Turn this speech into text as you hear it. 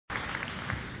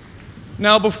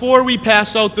Now, before we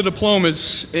pass out the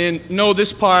diplomas, and no,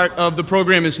 this part of the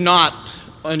program is not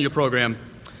on your program,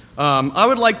 I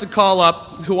would like to call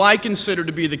up who I consider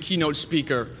to be the keynote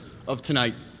speaker of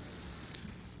tonight.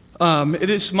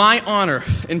 It is my honor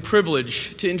and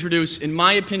privilege to introduce, in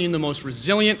my opinion, the most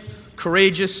resilient,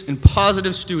 courageous, and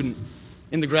positive student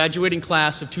in the graduating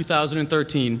class of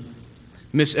 2013,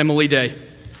 Miss Emily Day.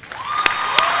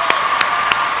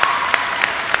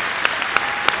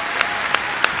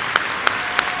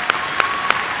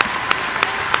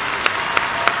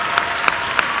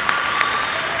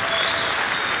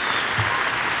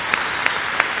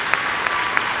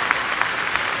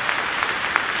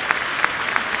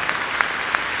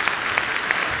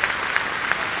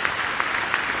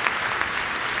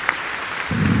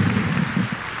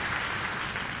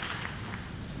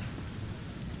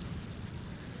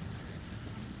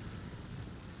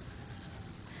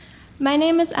 My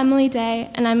name is Emily Day,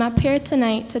 and I'm up here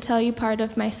tonight to tell you part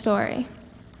of my story.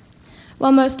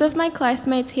 While most of my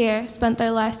classmates here spent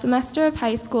their last semester of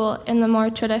high school in the more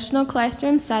traditional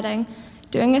classroom setting,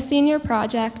 doing a senior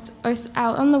project, or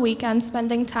out on the weekend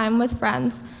spending time with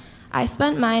friends, I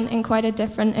spent mine in quite a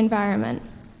different environment.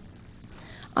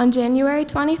 On January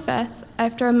 25th,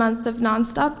 after a month of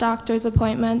nonstop doctor's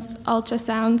appointments,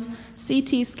 ultrasounds,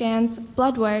 CT scans,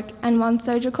 blood work, and one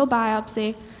surgical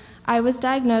biopsy, I was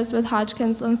diagnosed with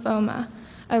Hodgkin's lymphoma,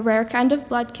 a rare kind of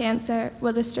blood cancer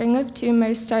with a string of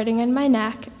tumors starting in my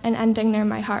neck and ending near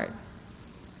my heart.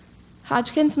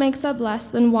 Hodgkin's makes up less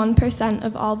than 1%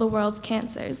 of all the world's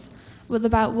cancers, with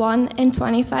about 1 in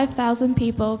 25,000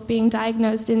 people being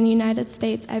diagnosed in the United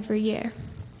States every year.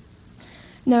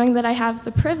 Knowing that I have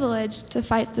the privilege to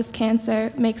fight this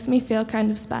cancer makes me feel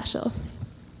kind of special.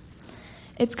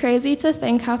 It's crazy to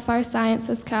think how far science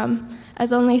has come,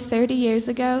 as only 30 years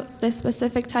ago, this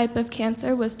specific type of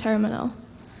cancer was terminal.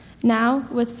 Now,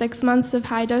 with 6 months of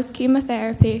high-dose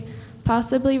chemotherapy,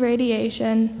 possibly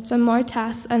radiation, some more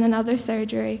tests, and another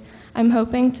surgery, I'm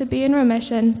hoping to be in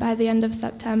remission by the end of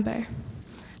September.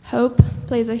 Hope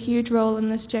plays a huge role in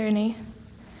this journey.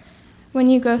 When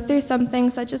you go through something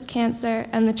such as cancer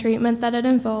and the treatment that it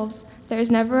involves,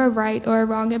 there's never a right or a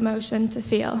wrong emotion to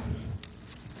feel.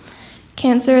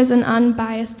 Cancer is an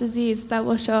unbiased disease that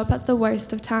will show up at the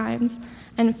worst of times,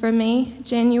 and for me,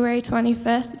 January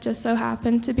 25th just so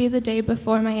happened to be the day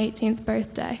before my 18th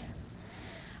birthday.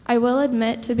 I will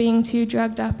admit to being too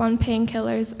drugged up on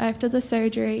painkillers after the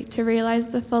surgery to realize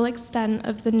the full extent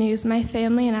of the news my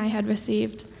family and I had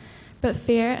received, but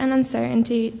fear and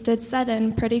uncertainty did set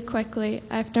in pretty quickly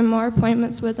after more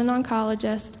appointments with an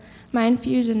oncologist, my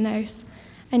infusion nurse,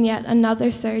 and yet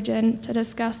another surgeon to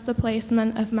discuss the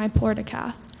placement of my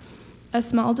portacath, a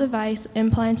small device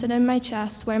implanted in my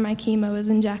chest where my chemo is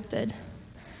injected.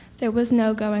 There was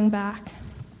no going back.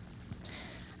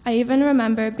 I even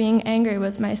remember being angry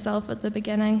with myself at the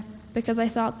beginning because I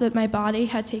thought that my body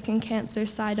had taken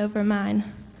cancer's side over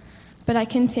mine. But I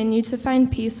continued to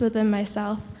find peace within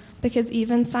myself because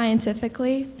even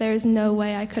scientifically, there is no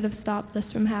way I could have stopped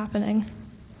this from happening.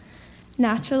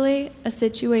 Naturally, a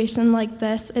situation like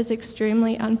this is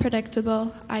extremely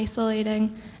unpredictable,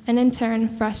 isolating, and in turn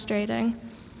frustrating.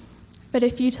 But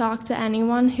if you talk to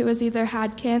anyone who has either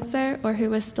had cancer or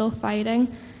who is still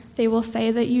fighting, they will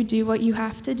say that you do what you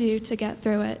have to do to get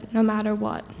through it, no matter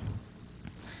what.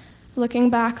 Looking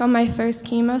back on my first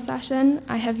chemo session,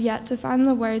 I have yet to find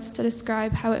the words to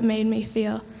describe how it made me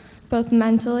feel, both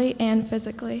mentally and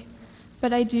physically.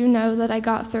 But I do know that I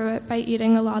got through it by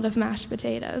eating a lot of mashed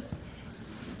potatoes.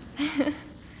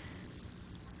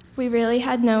 We really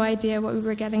had no idea what we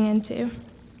were getting into.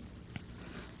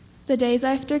 The days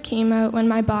after chemo, when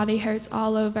my body hurts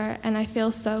all over and I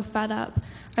feel so fed up,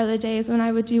 are the days when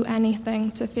I would do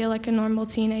anything to feel like a normal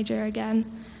teenager again.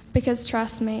 Because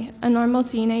trust me, a normal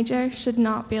teenager should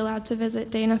not be allowed to visit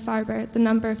Dana-Farber the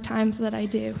number of times that I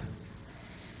do.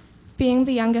 Being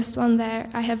the youngest one there,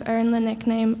 I have earned the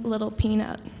nickname Little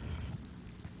Peanut.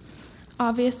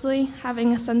 Obviously,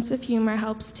 having a sense of humor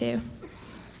helps too.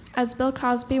 As Bill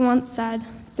Cosby once said,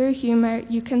 through humor,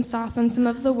 you can soften some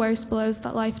of the worst blows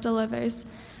that life delivers,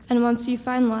 and once you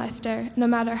find laughter, no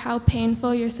matter how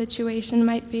painful your situation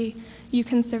might be, you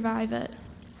can survive it.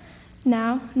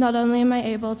 Now, not only am I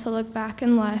able to look back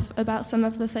and laugh about some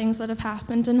of the things that have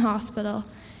happened in hospital,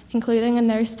 including a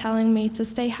nurse telling me to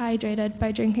stay hydrated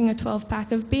by drinking a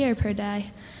 12-pack of beer per day,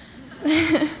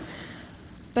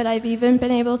 but I've even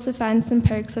been able to find some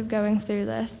perks of going through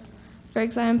this. For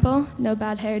example, no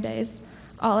bad hair days.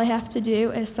 All I have to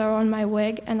do is throw on my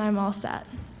wig and I'm all set.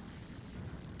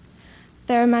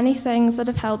 There are many things that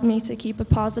have helped me to keep a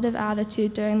positive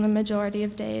attitude during the majority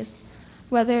of days.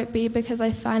 whether it be because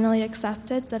I finally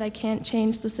accepted that I can't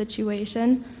change the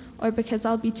situation or because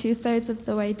I'll be 2/3 of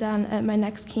the way done at my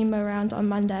next chemo round on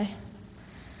Monday.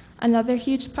 Another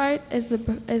huge part is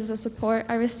the support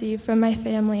I receive from my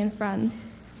family and friends.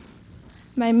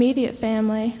 My immediate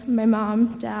family, my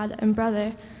mom, dad, and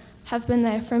brother, have been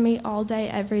there for me all day,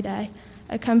 every day,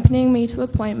 accompanying me to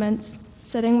appointments,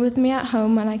 sitting with me at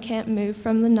home when I can't move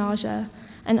from the nausea,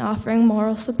 and offering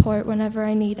moral support whenever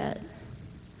I need it.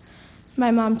 My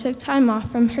mom took time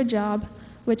off from her job,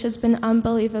 which has been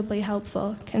unbelievably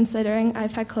helpful, considering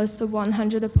I've had close to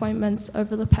 100 appointments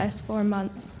over the past 4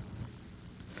 months.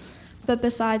 But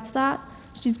besides that,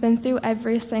 she's been through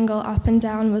every single up and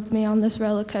down with me on this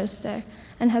roller coaster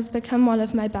and has become one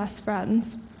of my best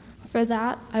friends. For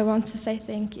that, I want to say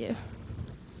thank you.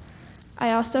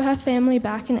 I also have family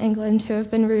back in England who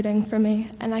have been rooting for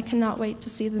me, and I cannot wait to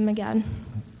see them again.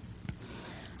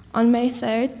 On May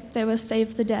 3rd, there was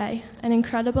Save the Day, an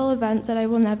incredible event that I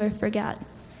will never forget.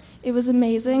 It was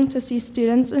amazing to see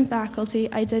students and faculty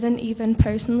I didn't even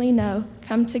personally know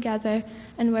come together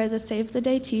and wear the Save the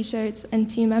Day t-shirts and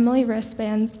Team Emily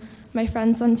wristbands my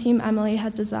friends on Team Emily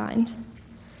had designed.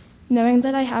 Knowing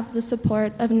that I have the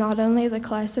support of not only the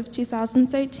class of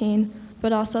 2013,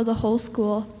 but also the whole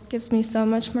school, gives me so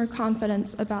much more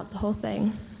confidence about the whole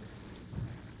thing.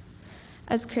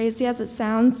 As crazy as it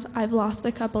sounds, I've lost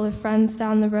a couple of friends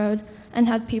down the road and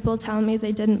had people tell me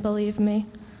they didn't believe me.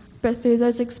 But through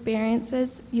those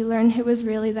experiences, you learn who is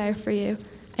really there for you,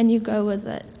 and you go with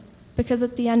it. Because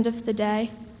at the end of the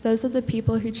day, those are the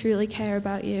people who truly care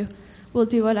about you, will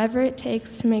do whatever it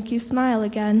takes to make you smile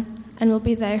again, and will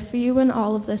be there for you when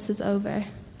all of this is over.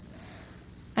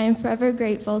 I am forever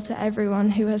grateful to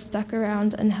everyone who has stuck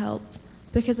around and helped,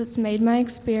 because it's made my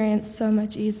experience so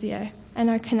much easier, and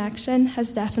our connection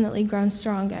has definitely grown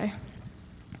stronger.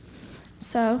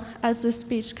 So, as this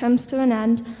speech comes to an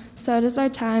end, so does our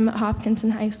time at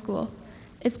Hopkinton High School.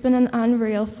 It's been an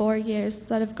unreal 4 years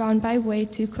that have gone by way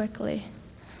too quickly.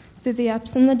 Through the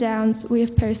ups and the downs, we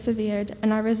have persevered,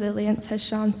 and our resilience has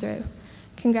shone through.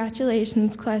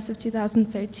 Congratulations, class of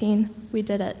 2013. We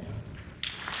did it.